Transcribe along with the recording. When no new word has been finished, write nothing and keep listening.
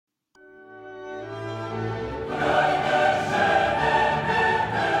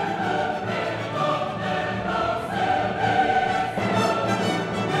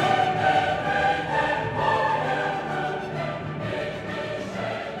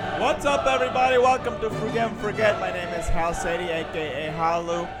What's up, everybody? Welcome to Forget and Forget. My name is Hal Sadie, aka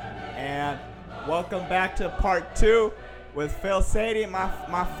Halu, and welcome back to part 2 with Phil Sadie, my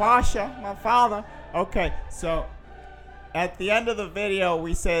fascia, my father. Okay, so at the end of the video,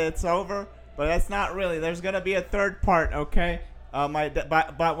 we say it's over, but that's not really. There's gonna be a third part, okay?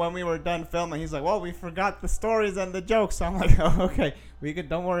 But when we were done filming, he's like, "Well, we forgot the stories and the jokes." I'm like, "Oh, okay,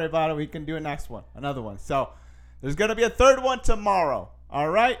 don't worry about it. We can do a next one, another one." So there's gonna be a third one tomorrow.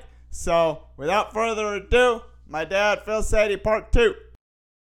 All right. So without further ado, my dad, Phil Sadie, part 2.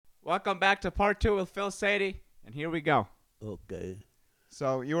 Welcome back to part 2 with Phil Sadie, and here we go. Okay.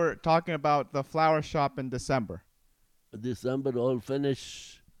 So you were talking about the flower shop in December. December all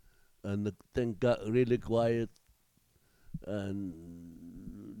finished, and the thing got really quiet. And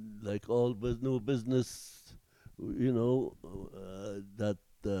like all new business, that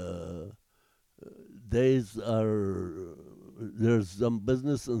days are there's some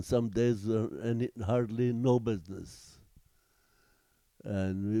business and some days are hardly no business.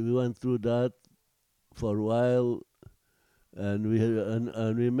 And we went through that for a while, and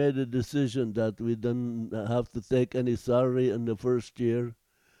we made a decision that we didn't have to take any salary in the first year.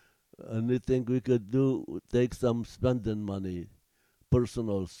 Only thing we could do, take some spending money,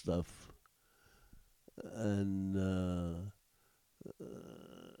 personal stuff. And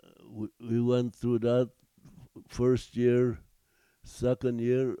we went through that first year, second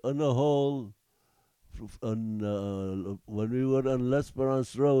year. On the whole, when we were on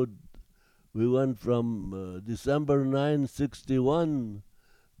L'Esperance Road, we went from December 9, 1961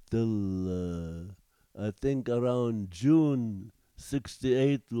 till I think around June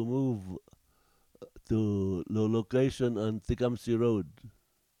 1968 we moved to the location on Tecumseh Road,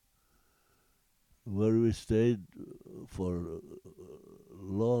 where we stayed for a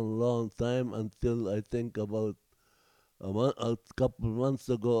long time until I think about a couple of months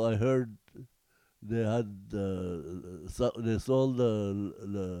ago I heard they sold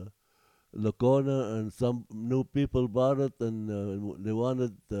the corner and some new people bought it, and they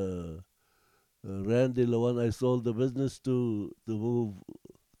wanted Randy, the one I sold the business to move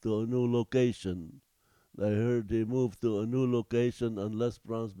to a new location. I heard he moved to a new location on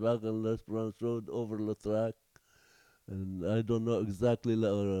L'Esperance, back on L'Esperance Road over the track. And I don't know exactly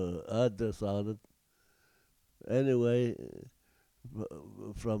the address on it. Anyway,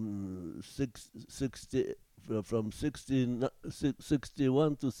 from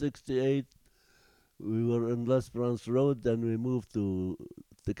 61 to 68, we were on L'Esperance Road, and we moved to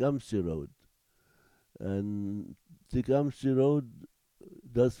Tecumseh Road. And Tecumseh Road,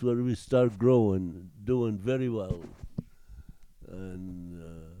 that's where we start growing, doing very well. And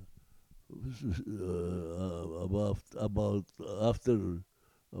after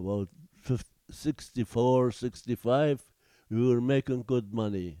 64, 65, we were making good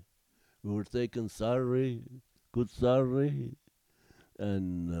money. We were taking salary, good salary,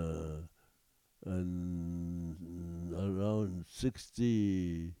 and around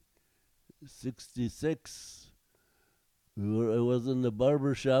 66, I was in the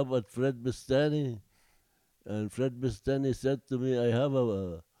barber shop at Fred Bistani, and Fred Bistani said to me, "I have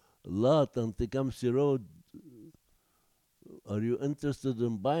a lot on Tecumseh Road. Are you interested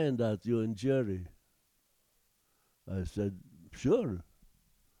in buying that, you and Jerry?" I said, "Sure.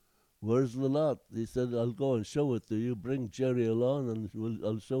 Where's the lot?" He said, "I'll go and show it to you. Bring Jerry along, and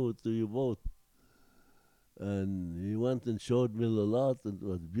I'll show it to you both." And he went and showed me the lot, and it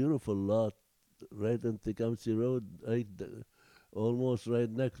was a beautiful lot, right on Tecumseh Road, almost right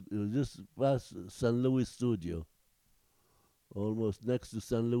next, just past San Luis Studio, almost next to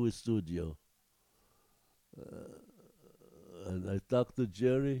San Luis Studio. And I talked to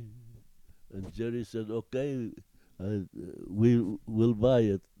Jerry, and Jerry said, "Okay, we will buy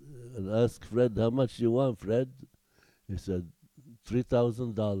it." And asked Fred, "How much you want, Fred?" He said,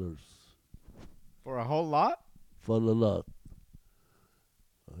 $3,000 For a whole lot? for the lot.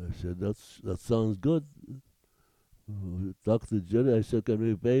 I said, that sounds good." We talked to Jerry. I said, "Can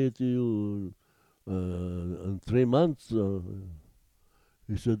we pay it to you in 3 months?"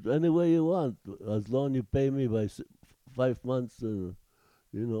 He said, "Any way you want, as long you pay me by 5 months.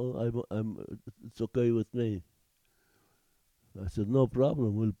 It's okay with me." I said, "No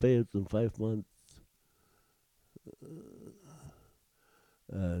problem. We'll pay it in 5 months."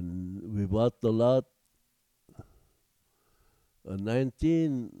 And we bought the lot in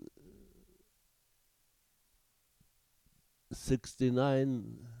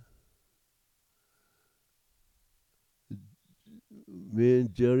 1969. Me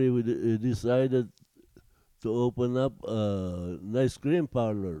and Jerry, we decided to open up an ice cream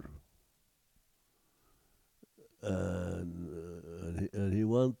parlor. And and he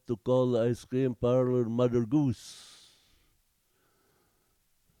wanted to call the ice cream parlor Mother Goose.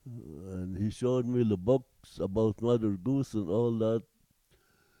 And he showed me the books about Mother Goose and all that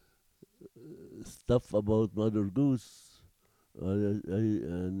stuff about Mother Goose.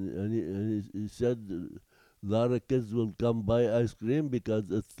 And he said a lot of kids will come buy ice cream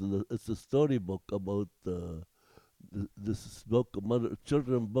because it's a storybook about this book,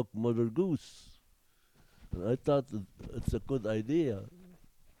 children book, Mother Goose. And I thought it's a good idea.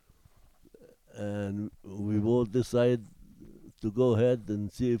 And we both decided to go ahead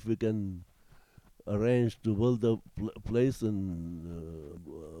and see if we can arrange to build a place and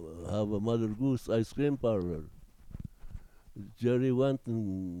have a Mother Goose ice cream parlor. Jerry went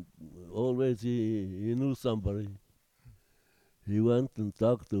and always he knew somebody. He went and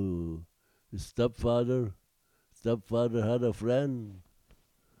talked to his stepfather. Stepfather had a friend,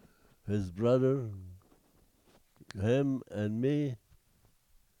 his brother, him and me,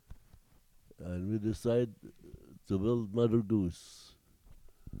 and we decided to build Mother Goose.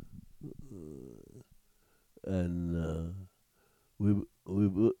 And we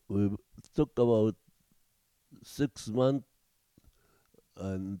took about 6 months,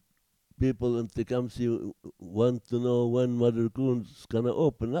 and people in Tecumseh want to know when Mother Goose gonna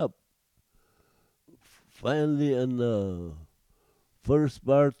open up. Finally, in the first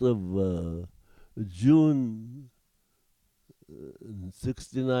part of June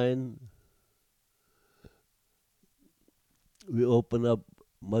 '69, we opened up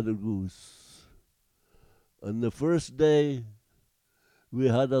Mother Goose. On the first day, we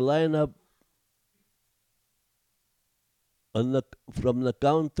had a lineup from the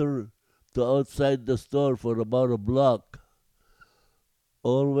counter to outside the store for about a block.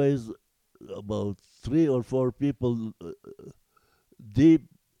 Always about 3 or 4 people deep,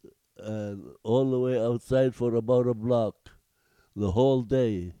 and all the way outside for about a block the whole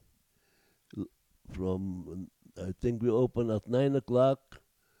day. From I think we opened at 9 o'clock,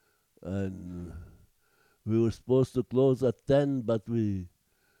 and we were supposed to close at 10, but we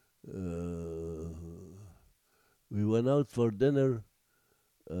went out for dinner,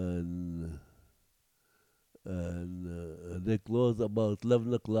 and they closed about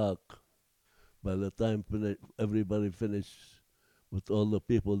 11 o'clock. By the time everybody finished with all the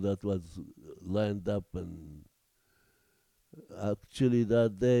people that was lined up, and actually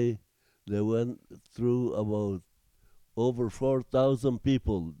that day they went through about over 4,000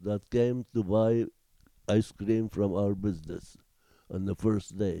 people that came to buy ice cream from our business on the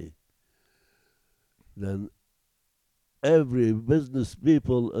first day. Then every business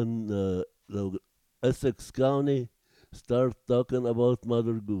people in the Essex County start talking about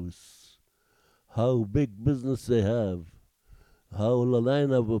Mother Goose, how big business they have, how the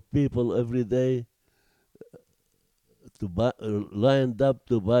lineup of people every day to buy, lined up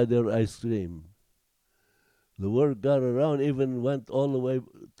to buy their ice cream. The word got around, even went all the way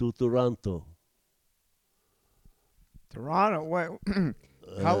to Toronto. Toronto? What?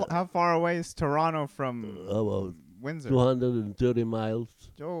 How far away is Toronto from About Windsor? 230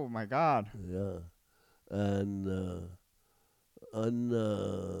 miles. Oh my God! Yeah, and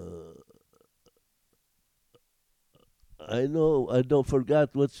I don't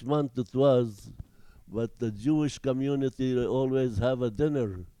forget which month it was, but the Jewish community always have a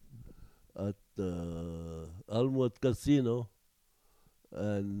dinner at Almwood Casino,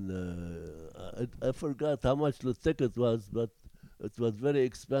 and I forgot how much the ticket was, but it was very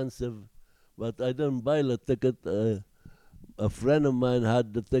expensive. But I didn't buy the ticket. A friend of mine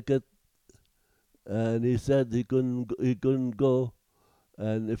had the ticket, and he said he couldn't go,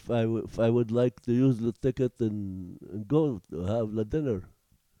 and if I would like to use the ticket and go to have the dinner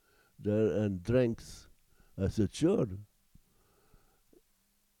there and drinks, I said sure.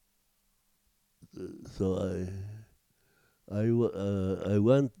 So I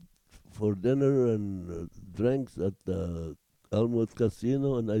went for dinner and drinks at the Elmwood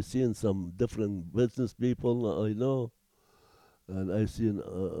Casino, and I seen some different business people I know, and I seen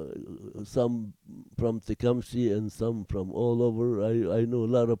some from Tecumseh and some from all over. I know a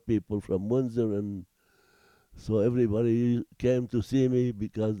lot of people from Windsor, and so everybody came to see me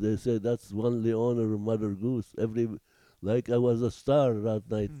because they said that's one the owner of Mother Goose. Like I was a star that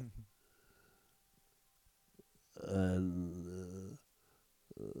night. And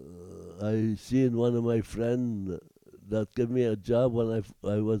I seen one of my friends that gave me a job when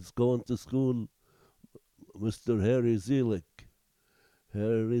I was going to school, Mr. Harry Zielik.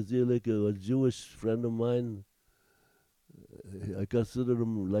 Harry Zielik was a Jewish friend of mine. I consider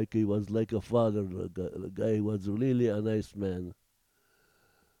him like he was like a father. The guy was really a nice man.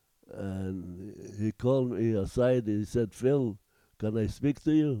 And he called me aside. He said, "Phil, can I speak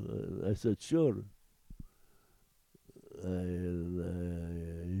to you? I said, sure.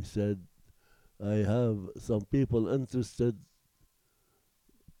 He said, I have some people interested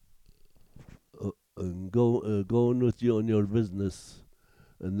in going with you on your business,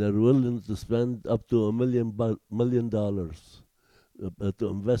 and they're willing to spend up to $1 million to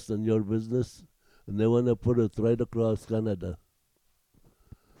invest in your business, and they want to put it right across Canada.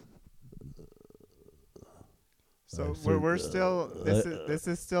 So I said, we're still this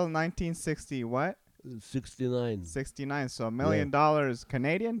is still 1960 what? 69. 69. So $1 million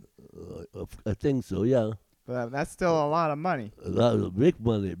Canadian? I think so, yeah. But that's still a lot of money. A lot of big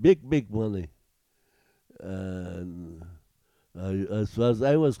money, big money. And as far as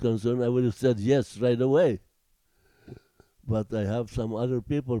I was concerned, I would have said yes right away. But I have some other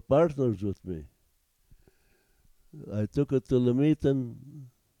people, partners with me. I took it to the meeting,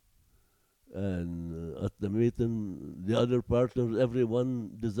 and at the meeting, the other partners,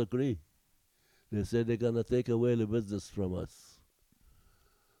 everyone disagree. They said they're going to take away the business from us.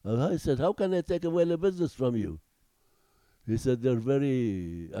 And I said, how can they take away the business from you? He said they're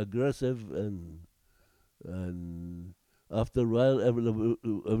very aggressive, and after a while,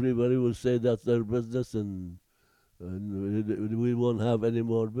 everybody will say that's their business, and we won't have any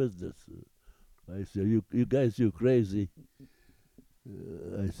more business. I said, you guys, you crazy.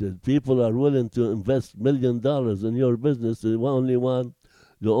 I said, people are willing to invest $1 million in your business. The only want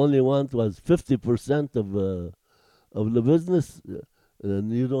was 50% of the business,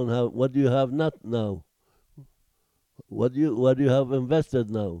 and you don't have. What do you have not now? What do you have invested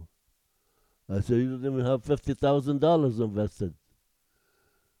now? I said, you don't even have $50,000 invested.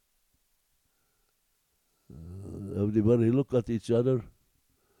 Everybody look at each other,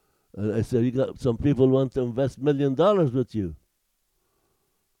 and I said, you got some people want to invest $1 million with you.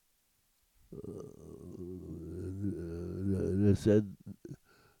 They said,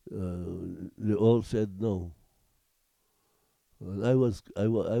 they all said no. And I was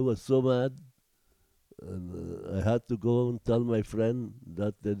so mad, and I had to go and tell my friend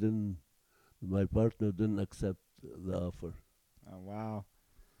that my partner didn't accept the offer. Oh wow.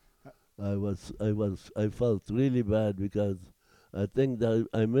 I felt really bad because I think that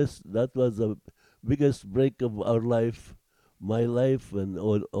that was the biggest break of our life, my life and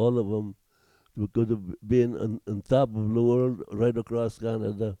all of them. We could have been on top of the world right across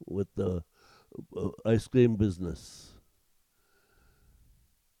Canada with the ice cream business.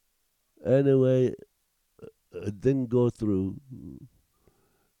 Anyway, it didn't go through.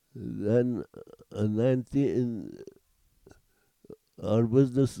 Then our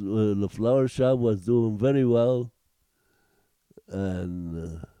business, the flower shop, was doing very well,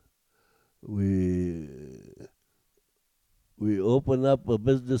 and we opened up a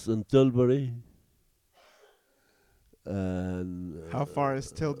business in Tilbury. And How far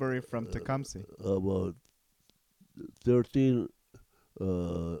is Tilbury from Tecumseh? about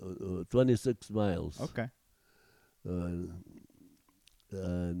 26 miles. Okay. And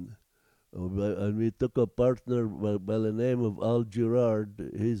we took a partner by the name of Al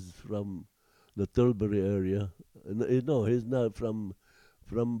Girard. He's from the Tilbury area. No, he's not from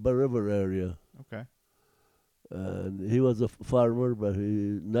the river area. Okay. And he was a farmer, but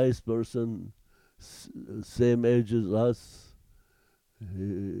nice person, same age as us.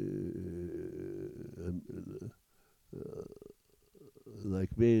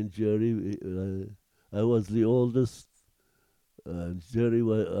 Like me and Jerry, I was the oldest, and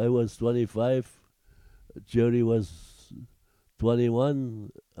I was 25, Jerry was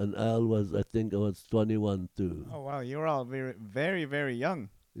 21, and Al was, I think I was 21 too. Oh wow, you were all very, very, very young.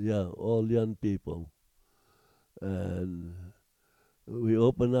 Yeah, all young people. And we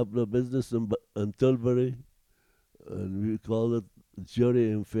opened up the business in Tilbury, and we called it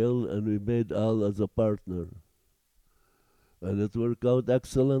Jerry and Phil, and we made Al as a partner. And it worked out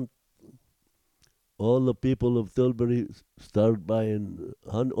excellent. All the people of Tilbury started buying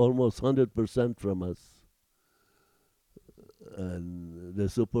almost 100% from us. And they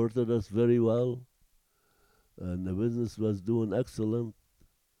supported us very well. And the business was doing excellent.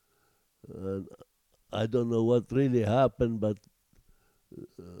 And I don't know what really happened, but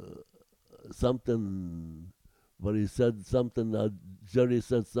he said something, Jerry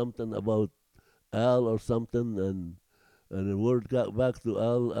said something about Al or something, and the word got back to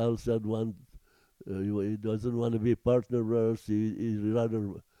Al. Al said he doesn't want to be partner with us. He'd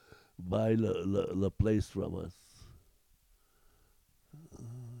rather buy the place from us.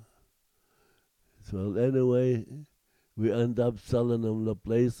 So anyway, we end up selling him the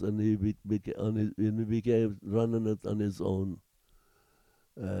place, and he became running it on his own.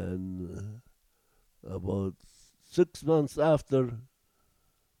 And about 6 months after,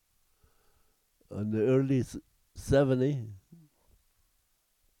 in the early 70,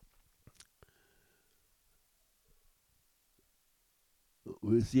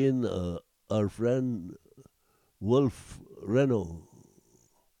 we seen our friend Wolf Reno.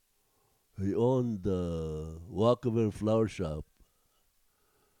 He owned the Walkerville Flower Shop.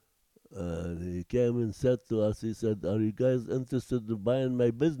 And he came and said to us, he said, "Are you guys interested in buying my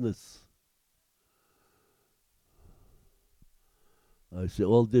business?" I said,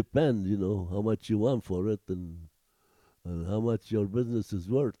 "All depend, how much you want for it and how much your business is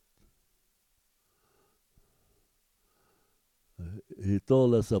worth." He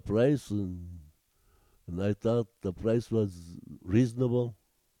told us a price, and I thought the price was reasonable,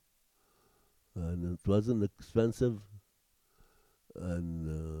 and it wasn't expensive,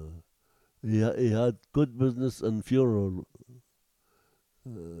 and he had good business in funeral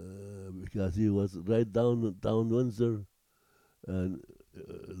because he was right down Windsor, and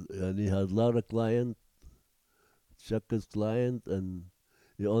he had a lot of clients, check his client, and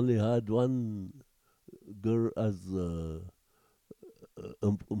he only had one girl as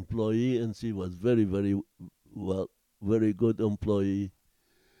employee, and she was very, very well, very good employee.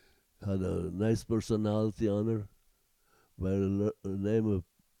 Had a nice personality on her by the name of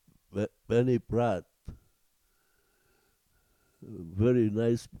Penny Pratt. Very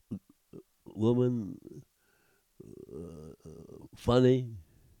nice woman, funny,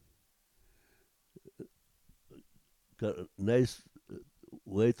 got a nice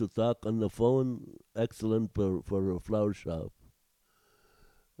way to talk on the phone, excellent for a flower shop.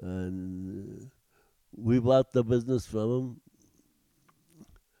 And we bought the business from him,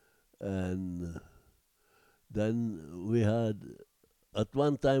 and then at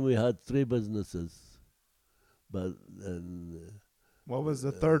one time we had three businesses, but then What was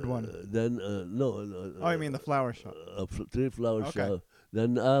the third one? no. Oh, you mean the flower shop? Three flower Okay. shop.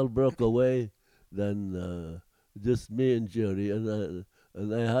 Then Al broke away. Then just me and Jerry, and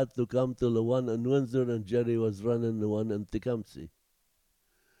I had to come to the one in Windsor, and Jerry was running the one in Tecumseh.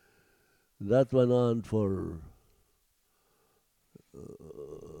 That went on for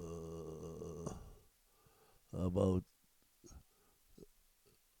about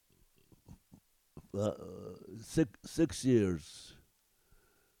uh, 6 years.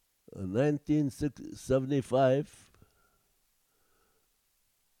 In 1975,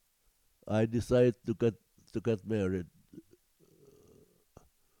 I decided to get married,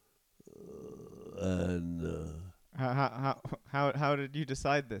 and How did you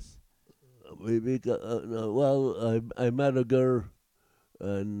decide this? I met a girl,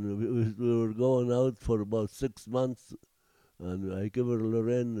 and we were going out for about 6 months, and I gave her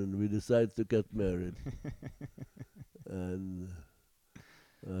Lorraine, and we decided to get married. and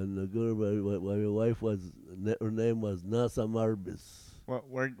the girl, my wife her name was Nasa Marbis.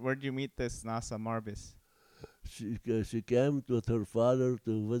 Where'd you meet this Nasa Marbis? She came with her father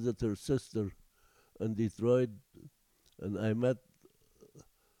to visit her sister in Detroit, and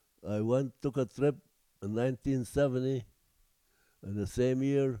took a trip in 1970, in the same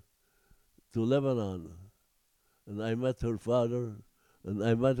year, to Lebanon, and I met her father, and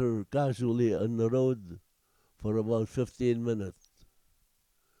I met her casually on the road for about 15 minutes,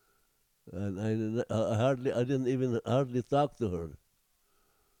 and I didn't even hardly talk to her.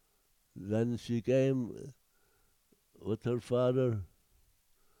 Then she came with her father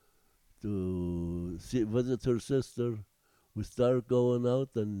to visit her sister. We started going out,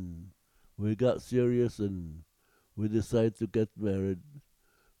 and we got serious, and we decided to get married.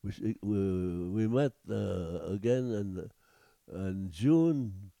 We met again in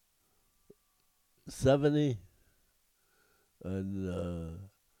June 70, and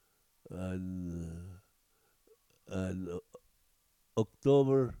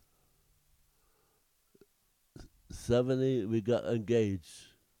October 70 we got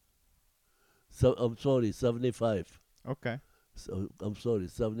engaged. So I'm sorry, 75. Okay. So I'm sorry,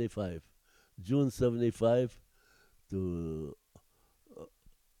 75. June 75 to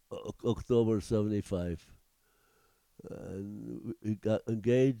October 75. And we got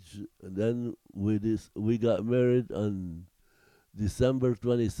engaged, and then we got married on December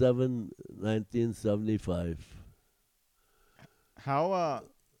 27, 1975. How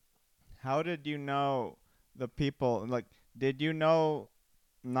did you know the people? Like, did you know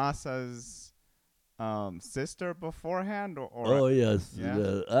NASA's sister beforehand, or Oh yes,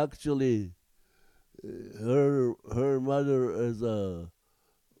 yeah? actually, her mother is a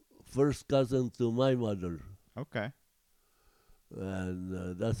first cousin to my mother, Okay.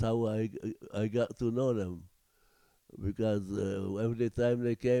 and that's how I got to know them, because every time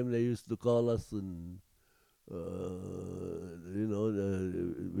they came, they used to call us, and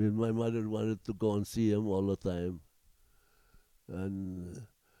My mother wanted to go and see him all the time, and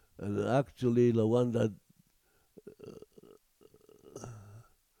actually the one that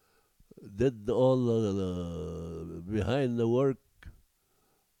did all the behind the work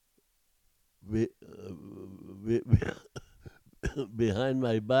be, be, behind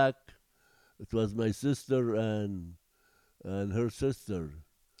my back, it was my sister and her sister.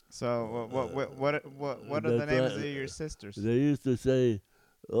 So what are the That names of your sisters? they used to say,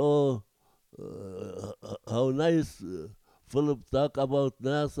 "Oh, how nice Philip talk about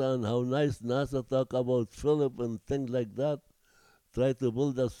NASA and how nice NASA talk about Philip and things like that." Try to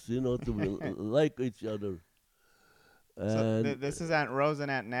build us, to be like each other. So And this is Aunt Rose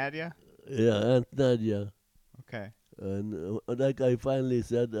and Aunt Nadia. yeah, Aunt Nadia. Okay. And like I finally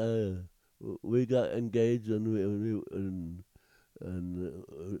said, we got engaged and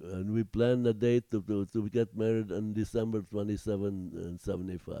and we planned a date to get married on December 27 and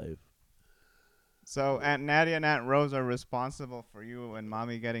 75. So Aunt Nadia and Aunt Rose are responsible for you and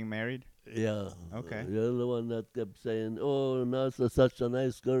Mommy getting married. Yeah, Okay. you're the one that kept saying, "Oh, Nasa, such a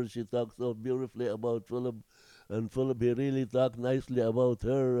nice girl. She talks so beautifully about Philip, and Philip he really talked nicely about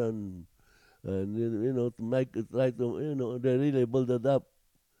her, and to make it like they really build it up,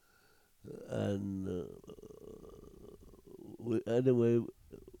 and anyway,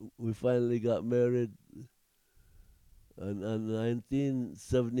 we finally got married, and in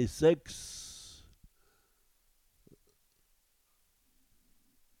 1976,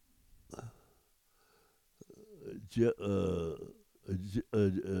 Je- uh, J-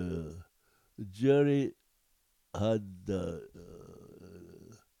 Jerry had uh,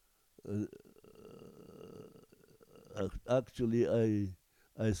 actually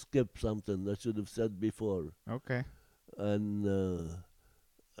I skipped something I should have said before, Okay. and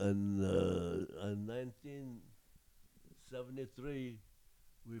in 1973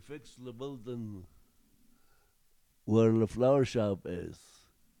 we fixed the building where the flower shop is,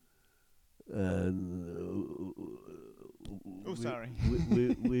 and Oh, sorry.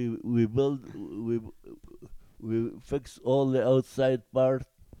 we built we fixed all the outside part,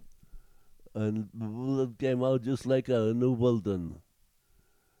 and the building came out just like a new building.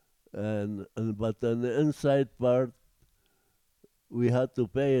 And but on the inside part, we had to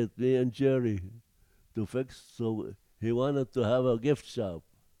pay it, me and Jerry, to fix. So he wanted to have a gift shop,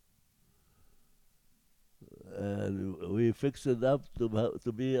 and we fixed it up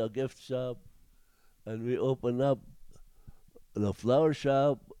to be a gift shop, and we opened up the flower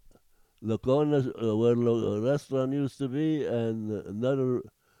shop, the corner where the restaurant used to be, and another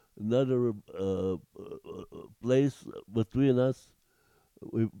place between us.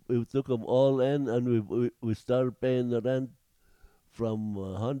 We took them all in, and we started paying the rent from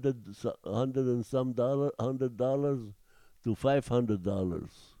hundred and some $100 to $500.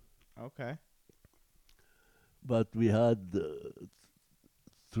 Okay. But we had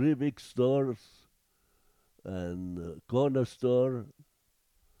three big stores and corner store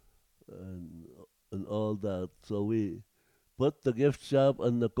and all that. So we put the gift shop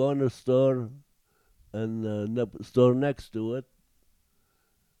and the corner store and the store next to it,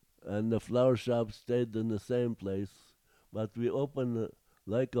 and the flower shop stayed in the same place. But we opened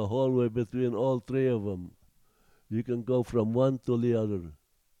like a hallway between all three of them. You can go from one to the other,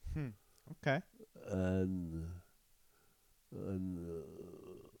 Hmm. Okay. and and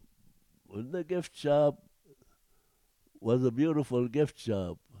the gift shop was a beautiful gift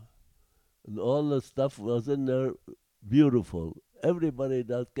shop, and all the stuff was in there beautiful. Everybody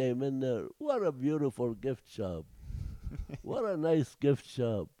that came in there, what a beautiful gift shop! What a nice gift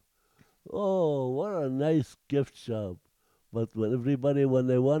shop! Oh, what a nice gift shop! But when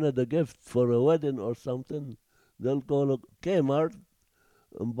they wanted a gift for a wedding or something, they'll go to Kmart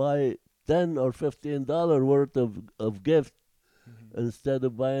and buy $10 or $15 worth of gift Mhm. instead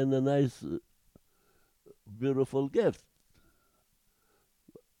of buying a nice, beautiful gift.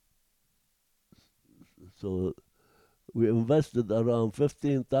 So we invested around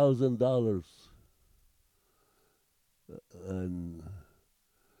 $15,000, and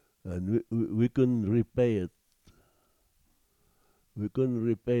we couldn't repay it. We couldn't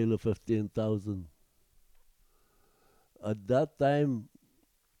repay the 15,000. At that time,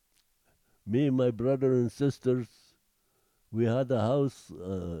 me, my brother and sisters, we had a house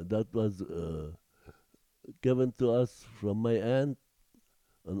that was given to us from my aunt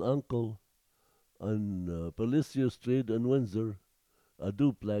and uncle on Pelicio Street in Windsor, a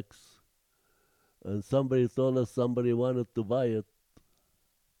duplex. And somebody told us somebody wanted to buy it.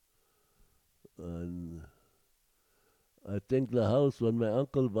 And I think the house, when my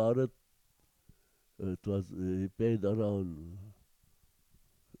uncle bought it, It was he paid around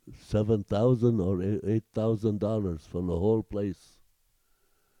 7,000 or $8,000 for the whole place.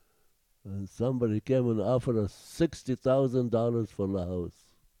 And somebody came and offered us $60,000 for the house,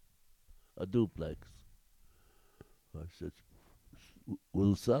 a duplex. I said,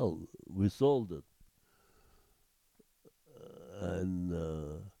 we'll sell. We sold it. And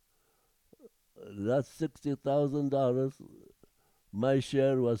that $60,000, my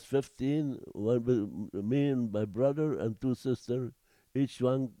share was 15. Me and my brother and two sisters, each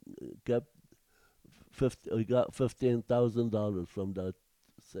one kept 50. We got $15,000 from that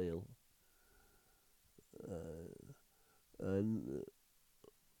sale. And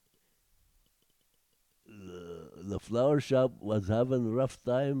the flower shop was having a rough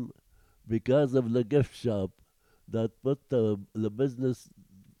time because of the gift shop that put the business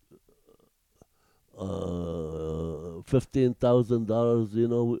 $15,000. You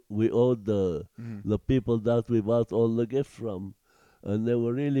know, we owed the people that we bought all the gifts from, and they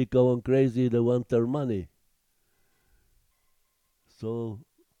were really going crazy. They want their money. So,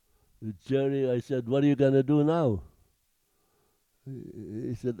 Jerry, I said, "What are you gonna do now?"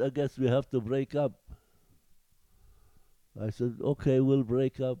 He said, "I guess we have to break up." I said, "Okay, we'll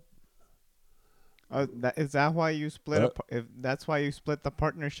break up." Is that why you split? If that's why you split the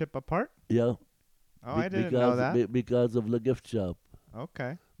partnership apart? Yeah. Oh, I didn't know that. Because of the gift shop.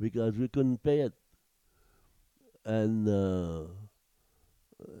 Okay. Because we couldn't pay it, and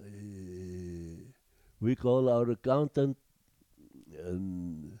we called our accountant,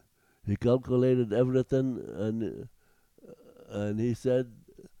 and he calculated everything, and he said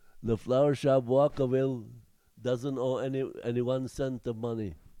the flower shop Walkerville doesn't owe any 1 cent of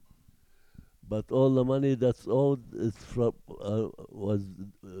money, but all the money that's owed is from was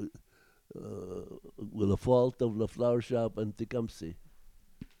with the fault of the flower shop and Tecumseh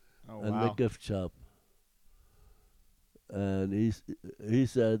and the gift shop. And he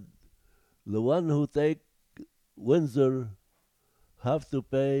said the one who take Windsor have to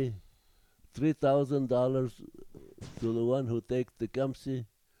pay $3,000 to the one who take Tecumseh,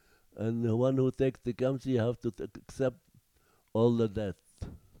 and the one who take Tecumseh have to accept all the debt.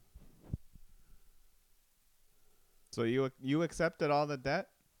 So you accepted all the debt?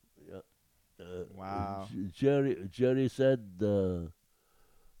 Yeah. Wow. Jerry said,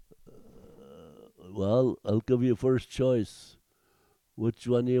 well, I'll give you first choice. Which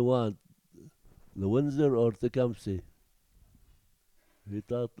one you want, the Windsor or Tecumseh? He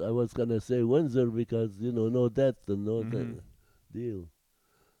thought I was going to say Windsor because, you know, no debt and no deal.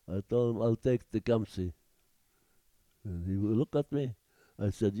 I told him I'll take Tecumseh. And he would look at me. I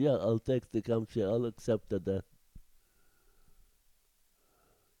said, yeah, I'll take Tecumseh. I'll accept the debt.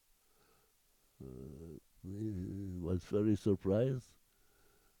 He was very surprised.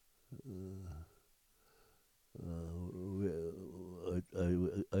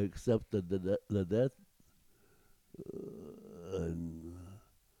 I accepted the debt, and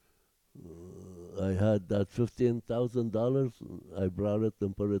I had that $15,000. I brought it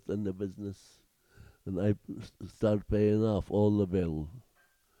and put it in the business, and I started paying off all the bills.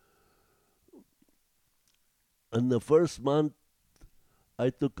 In the first month, I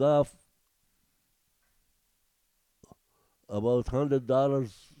took off about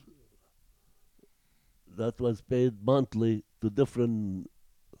 $100 that was paid monthly to different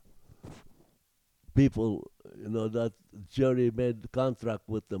people, you know, that Jerry made contract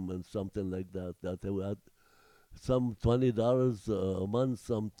with them and something like that. That they had some $20 a month,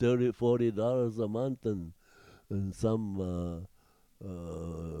 some $30, $40 a month, and some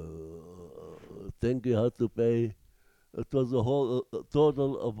thing you had to pay. It was a whole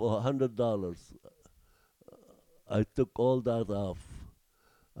total of $100. I took all that off.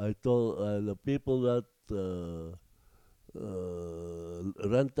 I told the people that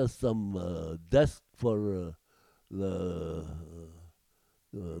rent us some desk for the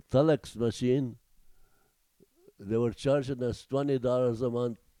telex machine. They were charging us $20 a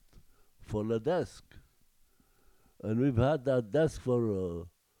month for the desk, and we've had that desk for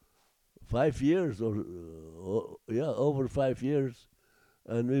 5 years, or over 5 years,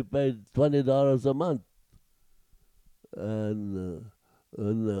 and we paid $20 a month. And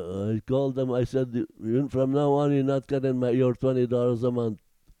I called them. I said, from now on, you're not getting your $20 a month.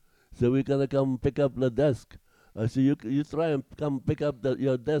 So we're gonna come pick up the desk. I said, you try and come pick up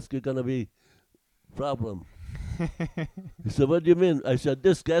your desk, you're gonna be problem. He said, what do you mean? I said,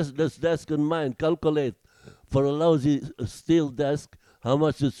 this desk in mine, calculate for a lousy steel desk how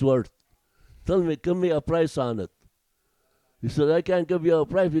much it's worth. Tell me, give me a price on it. He said, I can't give you a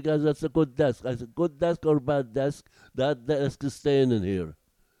price because that's a good desk. I said, good desk or bad desk, that desk is staying in here.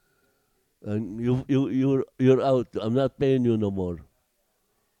 and you're out. I'm not paying you no more.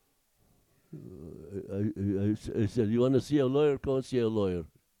 I said, you want to see a lawyer? Go and see a lawyer.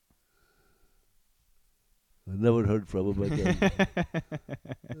 I never heard from him again.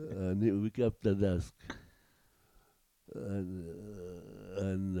 And we kept the desk.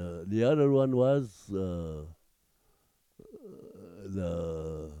 And the other one was the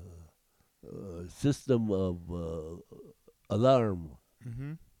system of alarm.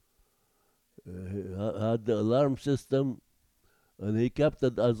 Mhm. He had the alarm system, and he kept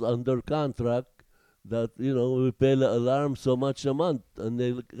it as under contract that we pay the alarm so much a month, and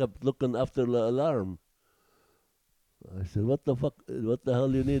they kept looking after the alarm. I said, "What the fuck? What the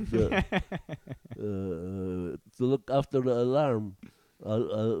hell you need to look after the alarm?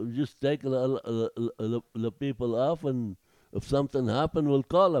 I'll just take the people off, and if something happen, we'll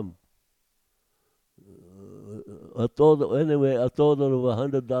call them." I told her, anyway. I told her of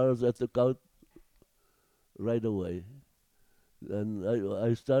 $100. I took out right away, and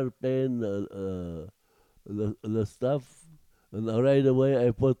I started paying the stuff, and right away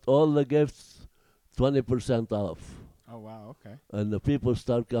I put all the gifts 20% off, Oh wow. Okay. and the people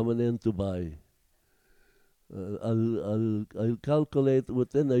start coming in to buy. I'll calculate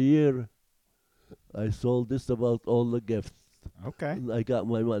within a year. I sold just about all the gifts, Okay. and I got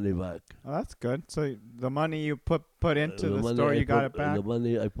my money back. Oh, that's good. So the money you put into The the money store, I you got put- it back. The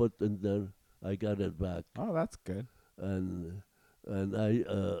money I put in there, I got it back, Oh, that's good. and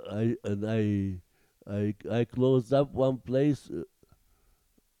I closed up one place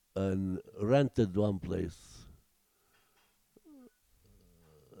and rented one place,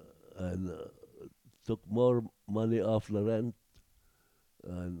 and took more money off the rent,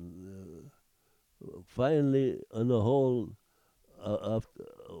 and finally, on the whole,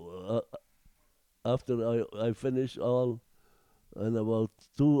 after I finished all, in about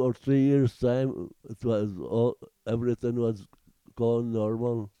 2 or 3 years' time, it was everything was going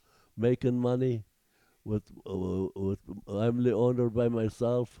normal, making money. I'm the owner by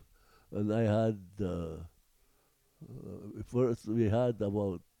myself, and I had first we had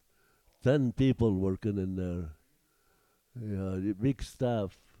about 10 people working in there. Yeah, the big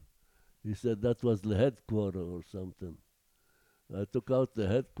staff. He said that was the headquarter or something. I took out the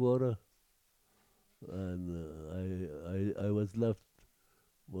headquarter, and I was left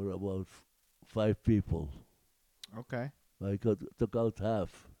for about 5 people. Okay. Took out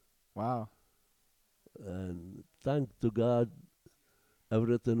half, Wow. and thank to God,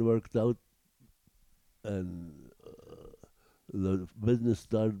 everything worked out, and the business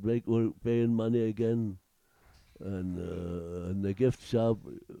started paying money again, and the gift shop,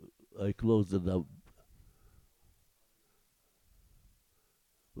 I closed it up.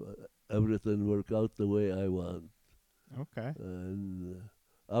 Everything worked out the way I want. Okay. And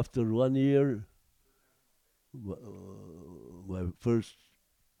after 1 year, my first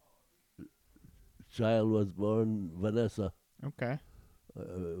child was born, Vanessa. Okay.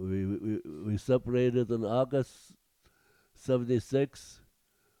 We separated in August '76.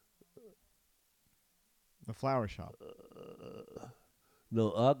 The flower shop.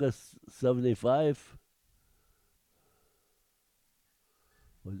 No, August '75.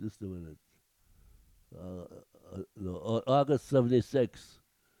 Oh, just a minute. No, August '76.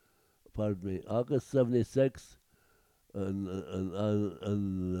 Pardon me, August '76, and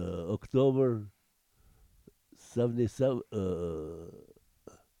October '77.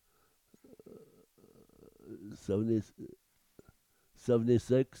 70,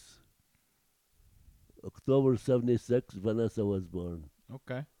 76. October '76, Vanessa was born.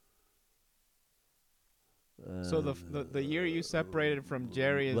 Okay. So the year you separated from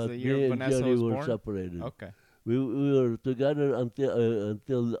Jerry is But the me year and Vanessa Jerry was were born. separated. Okay. We were together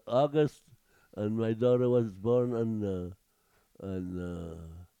until August, and my daughter was born, and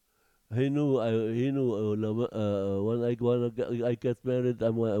he knew when I get married,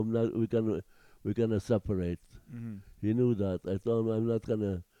 I'm not we're gonna separate. Mm-hmm. He knew that. I told him I'm not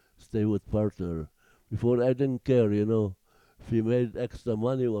gonna stay with partner. Before I didn't care, if he made extra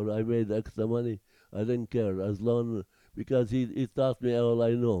money or I made extra money, I didn't care as long because he taught me all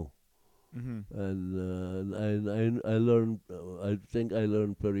I know, Mm-hmm. and I learned. I think I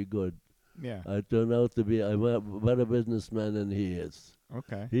learned pretty good. Yeah. I turned out to be a better businessman than he is.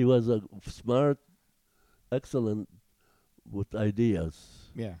 Okay. He was a smart, excellent with ideas.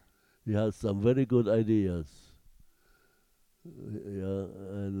 Yeah. He has some very good ideas. Yeah,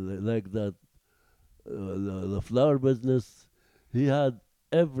 and like that, the flower business, he had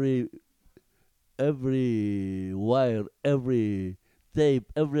every wire, every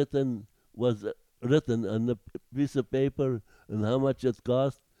tape, everything was written on a piece of paper and how much it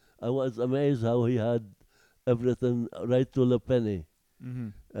cost. I was amazed how he had everything right to the penny. Mm-hmm.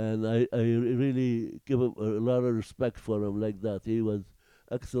 And I really give him a lot of respect for him like that. He was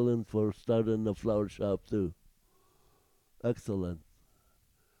excellent for starting the flower shop too. Excellent.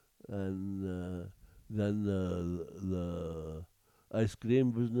 And then the ice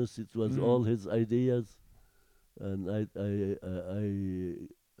cream business, it was Mm-hmm. all his ideas, and I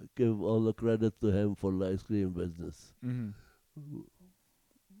give all the credit to him for the ice cream business. Mm-hmm.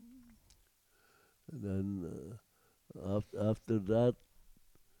 And then after that,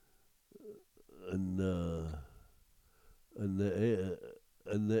 and and the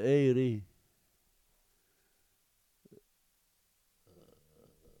and the Airy,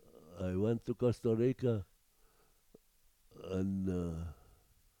 I went to Costa Rica, and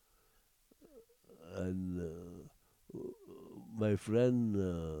my friend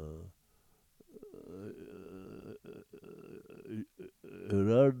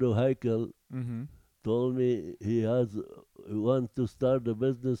Gerardo Heikel Mm-hmm. told me he want to start a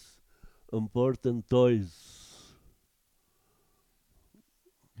business importing toys.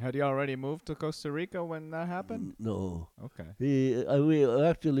 Had you already moved to Costa Rica when that happened? No, Okay. we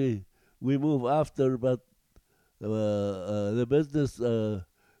actually we moved after, but the business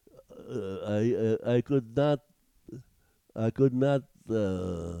I could not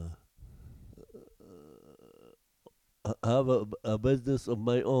have a business of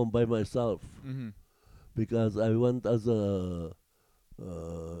my own by myself Mm-hmm. because I went as a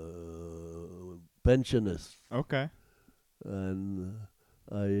pensionist, Okay. and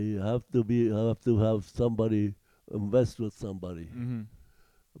I have to have somebody invest with somebody, Mm-hmm.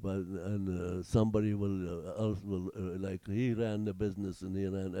 but and somebody will else will like he ran the business and he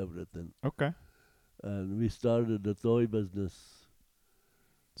ran everything, Okay. and we started the toy business.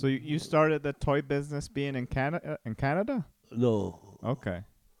 So you started the toy business being in Canada? In Canada? No, Okay.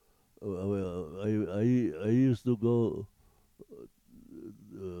 well, I used to go.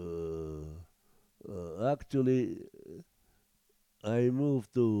 Actually, I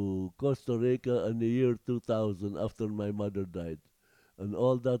moved to Costa Rica in the year 2000 after my mother died. And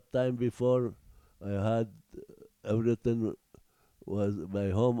all that time before, I had everything was my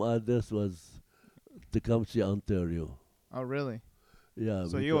home address was Tecumseh, Ontario. Oh, really? Yeah,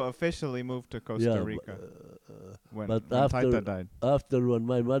 So you officially moved to Costa yeah, Rica when but Taita died. after when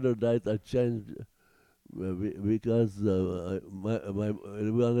my mother died, I changed because I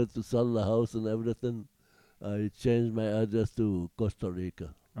wanted to sell the house and everything. I changed my address to Costa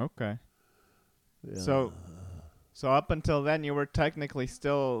Rica. Okay. Yeah. So up until then you were technically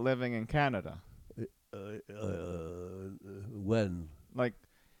still living in Canada. When? Like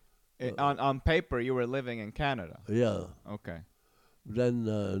Uh, on paper you were living in Canada. yeah. Okay. Then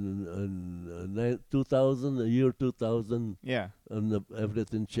in 2000, the year 2000, Yeah. and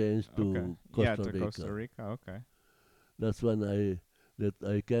everything changed Okay. to Yeah, Costa to Costa Rica. Rica. Okay. That's when I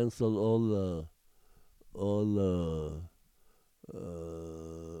canceled all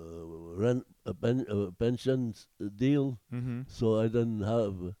rent pensions deal, Mm-hmm. so I didn't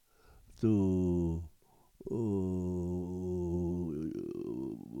have to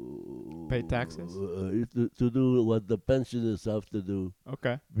Pay taxes? to do what the pensioners have to do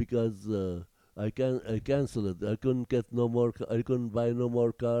Okay. because I canceled it. I couldn't get no more. I couldn't buy no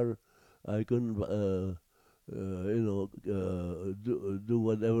more car. I couldn't do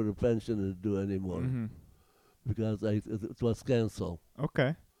whatever the pensioners do anymore Mm-hmm. because it was canceled.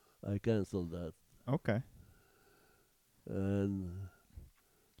 Okay. I canceled that, Okay. and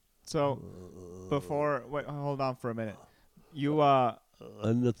So before wait, hold on for a minute. You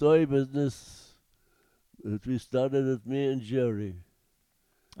and the toy business that we started with me and Jerry.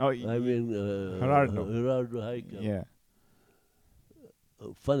 oh I mean Gerardo. Gerardo Heikel. Yeah.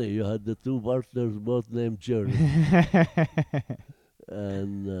 Funny, you had the two partners both named Jerry,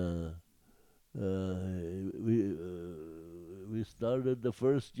 and we started the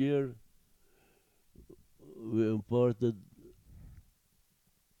first year. We imported,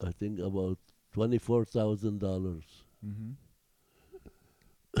 I think, about $24,000. Mm-hmm.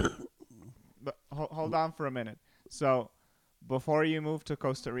 But hold on for a minute. So, before you moved to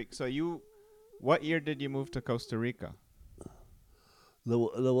Costa Rica, what year did you move to Costa Rica? The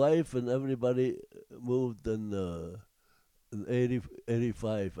wife and everybody moved in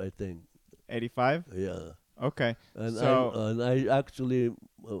 85, I think. 85? Yeah, Okay. and So, I actually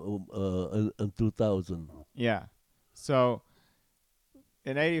in 2000. yeah. So,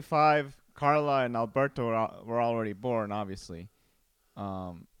 in 85, Carla and Alberto were already born, obviously.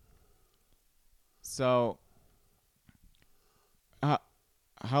 Um, so,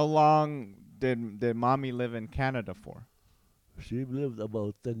 how long did mommy live in Canada for? She lived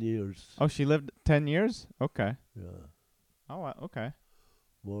about 10 years. Oh, she lived 10 years? Okay. Yeah, Oh, okay.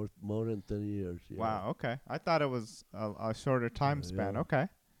 more than 10 years. Yeah. Wow, okay. I thought it was a shorter time span. Yeah. Okay.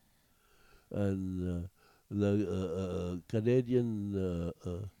 And the Canadian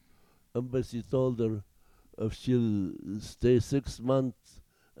embassy told her if she'll stay 6 months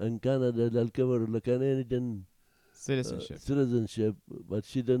in Canada, they'll give her the Canadian Citizenship. citizenship, but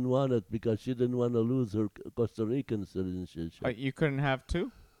she didn't want it because she didn't want to lose her Costa Rican citizenship. You couldn't have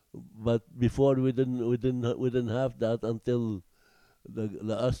two? But before we didn't have that until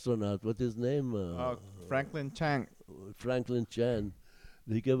the astronaut, what his name? Franklin Chang. Franklin Chan.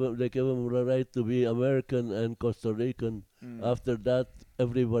 They gave him the right to be American and Costa Rican. Mm. After that,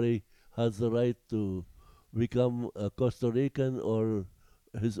 everybody has the right to become a Costa Rican or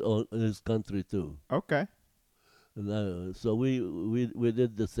his country too. Okay. And, so we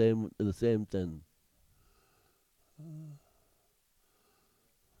did the same thing.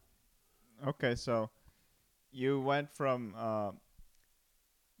 Okay, so you went from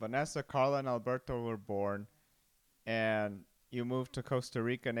Vanessa, Carla, and Alberto were born, and you moved to Costa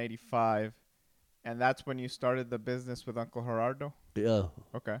Rica in '85, and that's when you started the business with Uncle Gerardo? Yeah,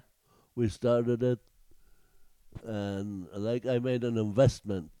 Okay. we started it, and like I made an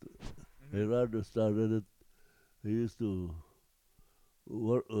investment. Gerardo started it. He used to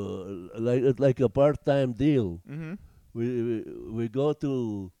work like a part-time deal. Mm-hmm. We go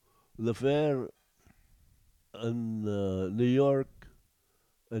to the fair in New York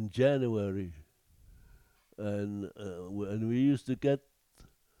in January, and we used to get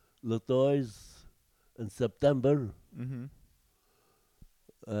the toys in September, Mm-hmm.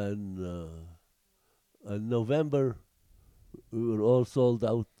 and in November we were all sold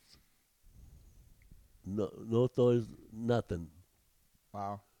out. No toys, nothing,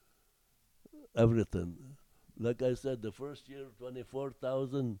 Wow. everything. Like I said, the first year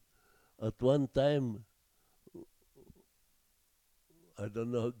 24,000 at one time. I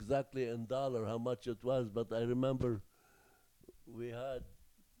don't know exactly in dollar how much it was, but I remember we had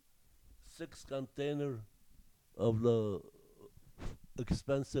 6 container of the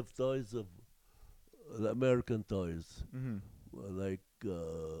expensive toys of the American toys, Mm-hmm. like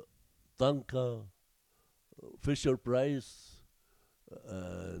Tonka, Fisher Price,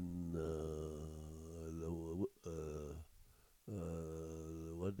 and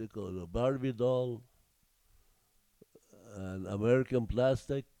what they call a Barbie doll, and American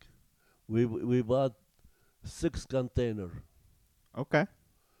Plastic. We bought 6 container Okay.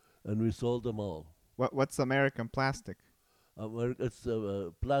 and we sold them all. What's American Plastic? It's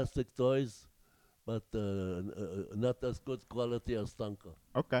plastic toys, but not as good quality as Tonka.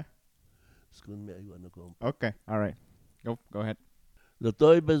 Okay. Excuse me, I wanna go. Okay. All right. Go ahead. The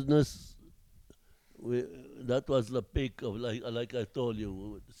toy business, that was the peak of like I told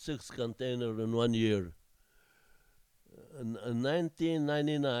you, 6 container in 1 year. In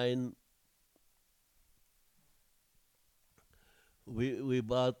 1999, we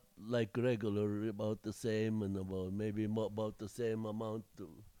bought like regular about the same and about maybe about the same amount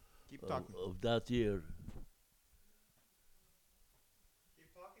Keep talking. of that year.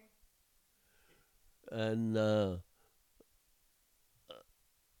 Keep talking. And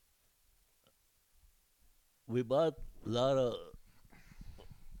we bought a lot of.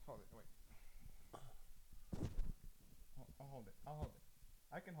 Hold it. Wait. I'll hold it. I'll hold it.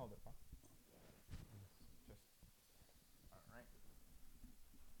 I can hold it, Pa. Just. All right.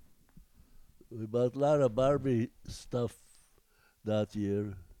 We bought a lot of Barbie stuff that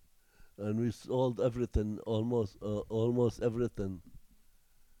year, and we sold everything, almost everything.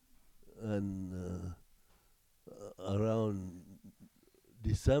 And around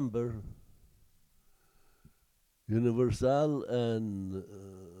December, Universal and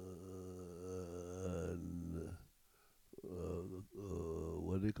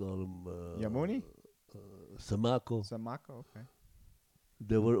what do you call them? Yamuni? Samaco. Samako. Okay.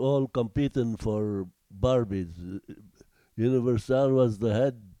 They were all competing for Barbies. Universal was the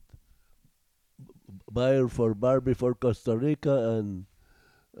head buyer for Barbie for Costa Rica, and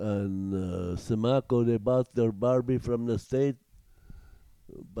Samaco, they bought their Barbie from the state,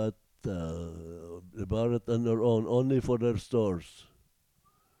 but they bought it on their own, only for their stores.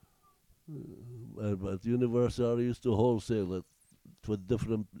 But Universal used to wholesale it with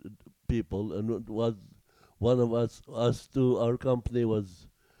different people, and it was one of us two, our company was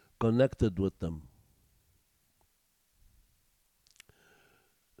connected with them.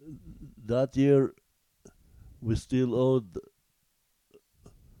 That year, we still owed.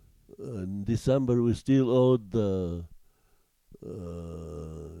 In December, we still owed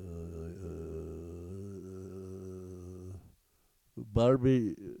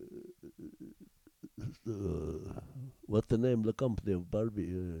Barbie, what the name of the company of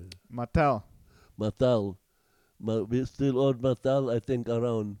Barbie? Mattel. Mattel. We still owe Mattel, I think,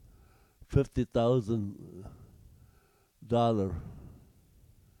 around $50,000.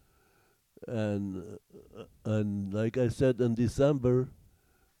 And like I said, in December,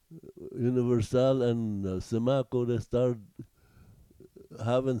 Universal and Semaco, they started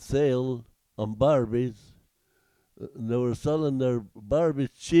having sale on Barbies. They were selling their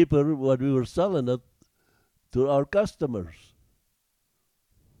Barbies cheaper what we were selling it to our customers.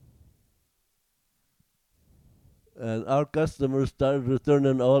 And our customers started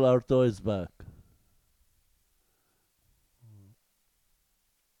returning all our toys back.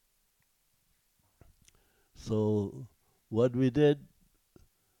 So what we did,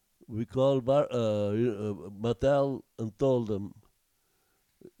 we called Mattel and told them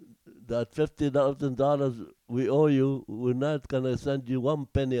that $50,000 we owe you, we're not going to send you one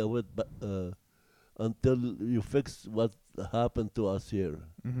penny of it until you fix what happened to us here.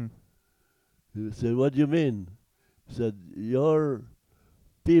 Mm-hmm. He said, what do you mean? He said, your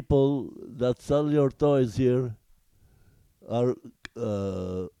people that sell your toys here are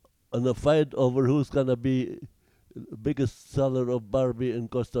in a fight over who's going to be the biggest seller of Barbie in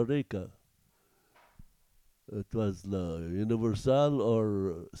Costa Rica. It was Universal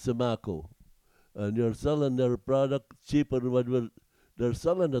or Semaco. And you're selling their product cheaper than what they're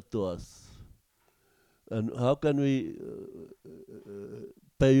selling it to us. And how can we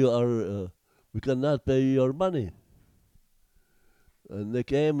pay you we cannot pay you your money. And they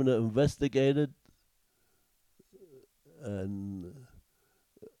came and investigated, and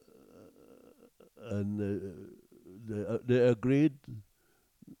they agreed.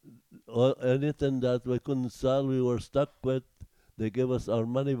 Anything that we couldn't sell, we were stuck with. They gave us our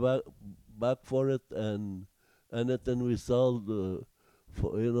money back for it, and anything we sold,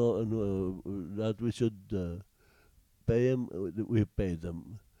 that we should pay them, we paid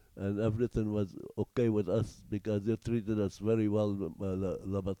them, and everything was okay with us because they treated us very well,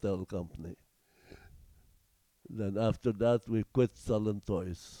 the Mattel company. Then after that, we quit selling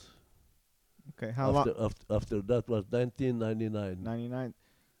toys. Okay, how long? After that was 1999. 99.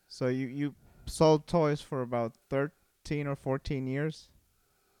 So you sold toys for about 13 or 14 years?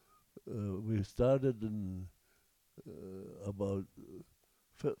 We started in about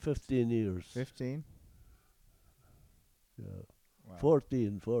 15 years. 15? Yeah. Wow.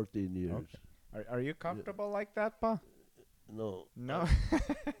 14 years. Okay. Are you comfortable like that, Pa? No. No.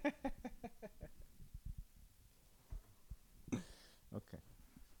 Okay.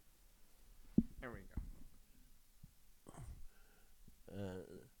 Here we go.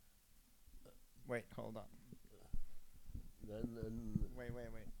 Wait, hold on. Then Wait.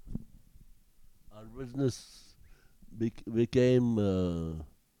 our business became.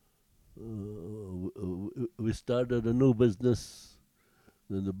 We started a new business.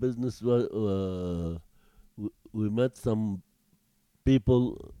 Then the business was. We met some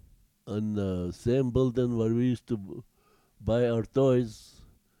people in the same building where we used to buy our toys.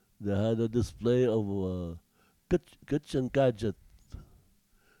 They had a display of kitchen gadget.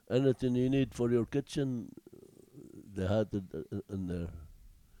 Anything you need for your kitchen, they had it in there.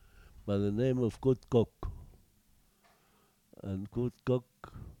 By the name of Good Cook. And Good Cook,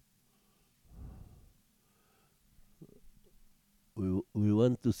 we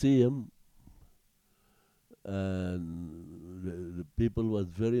went to see him, and the people was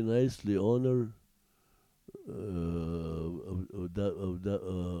very nicely honored of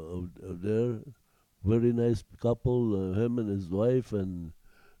there. Very nice couple, him and his wife and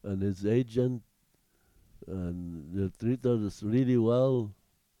his agent, and they treated us really well.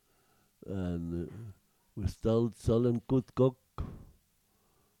 And we started selling Good Cook,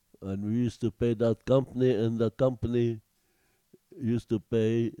 and we used to pay that company, and the company used to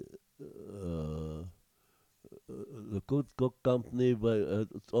pay the Good Cook company.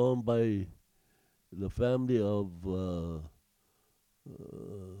 It's owned by the family of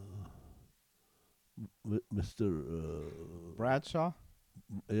Mr. Bradshaw?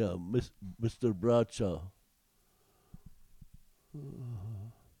 Yeah, Mr. Bradshaw.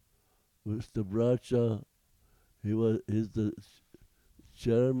 Mr. Bradshaw, he's the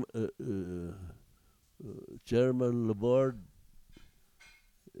chairman of the board.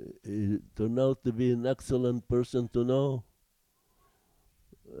 He turned out to be an excellent person to know,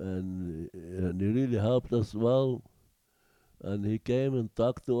 and he really helped us well. And he came and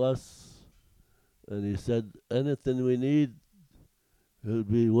talked to us, and he said anything we need, he'll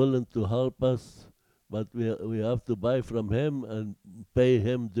be willing to help us, but we have to buy from him and pay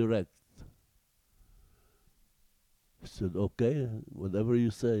him direct. He said, okay, whatever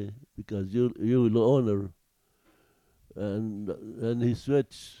you say, because you the owner. And he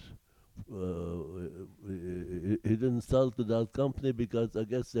switched. He didn't sell to that company because I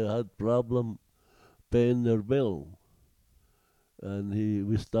guess they had problem paying their bill. And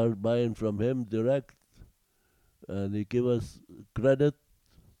we started buying from him direct, and he gave us credit,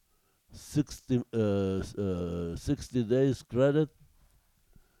 60 days credit,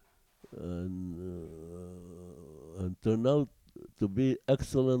 and turned out to be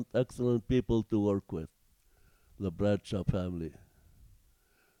excellent people to work with, the Bradshaw family.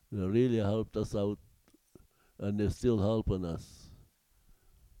 They really helped us out, and they're still helping us.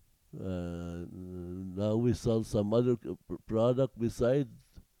 Now we sell some other product besides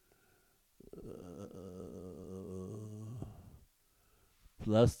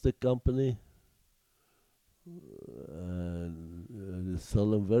plastic company, and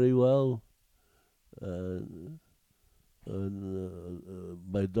sell them very well.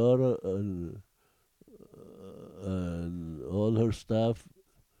 My daughter and all her staff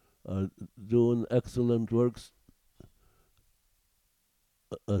are doing excellent works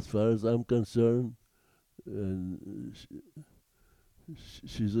as far as I'm concerned, and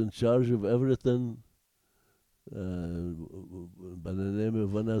she's in charge of everything, by the name of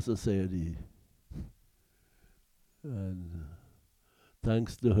Vanessa Sayedi. And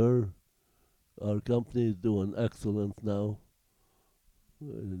thanks to her, our company is doing excellent now.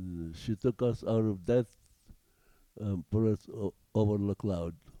 And she took us out of debt and put us over the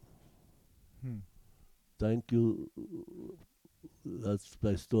cloud. Thank you. That's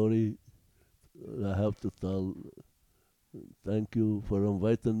my story I have to tell. Thank you for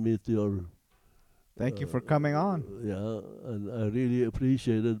inviting me to your... Thank you for coming on. Yeah, and I really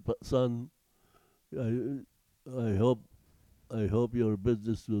appreciate it, son. I hope your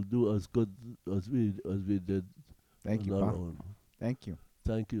business will do as good as we did. Thank you, Pa. Thank you.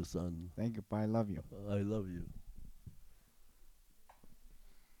 Thank you, son. Thank you, Pa. I love you. I love you.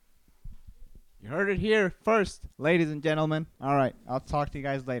 You heard it here first, ladies and gentlemen. All right, I'll talk to you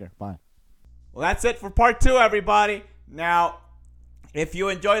guys later. Bye. Well, that's it for part 2, everybody. Now, if you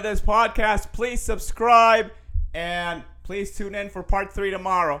enjoy this podcast, please subscribe and please tune in for part 3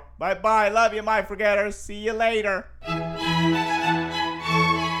 tomorrow. Bye-bye. Love you, my forgetters. See you later.